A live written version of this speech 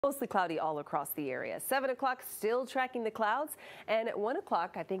Mostly cloudy all across the area. 7 o'clock, still tracking the clouds. And at 1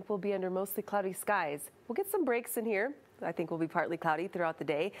 o'clock, I think we'll be under mostly cloudy skies. We'll get some breaks in here. I think we'll be partly cloudy throughout the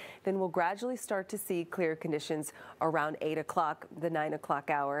day. Then we'll gradually start to see clear conditions around 8 o'clock, the 9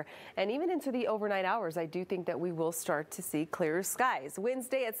 o'clock hour. And even into the overnight hours, I do think that we will start to see clearer skies.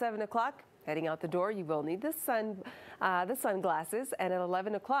 Wednesday at 7 o'clock. Heading out the door, you will need the sunglasses, and at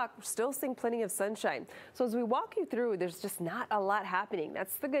 11 o'clock, we're still seeing plenty of sunshine. So as we walk you through, there's just not a lot happening.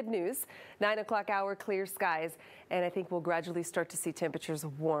 That's the good news. 9 o'clock hour, clear skies, and I think we'll gradually start to see temperatures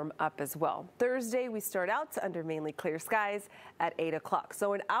warm up as well. Thursday, we start out under mainly clear skies at 8 o'clock.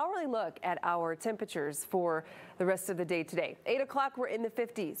 So an hourly look at our temperatures for the rest of the day today. 8 o'clock, we're in the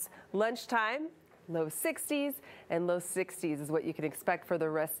 50s. Lunchtime, low 60s, and low 60s is what you can expect for the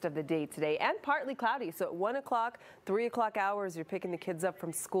rest of the day today, and partly cloudy. So at 1 o'clock, 3 o'clock hours, you're picking the kids up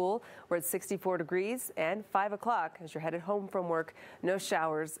from school. We're at 64 degrees, and 5 o'clock as you're headed home from work, no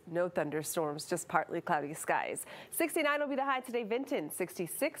showers, no thunderstorms, just partly cloudy skies. 69 will be the high today, Vinton.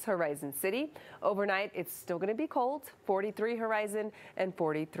 66, Horizon City. Overnight, it's still going to be cold. 43 Horizon and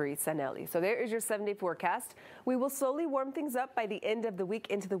 43 Sanelli. So there is your 7-day forecast. We will slowly warm things up by the end of the week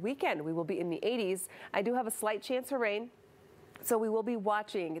into the weekend. We will be in the 80s. I do have a slight chance for rain, so we will be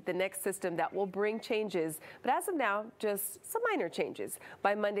watching the next system that will bring changes. But as of now, just some minor changes.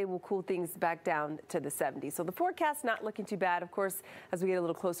 By Monday, we'll cool things back down to the 70s. So the forecast not looking too bad. Of course, as we get a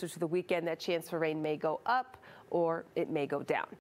little closer to the weekend, that chance for rain may go up or it may go down.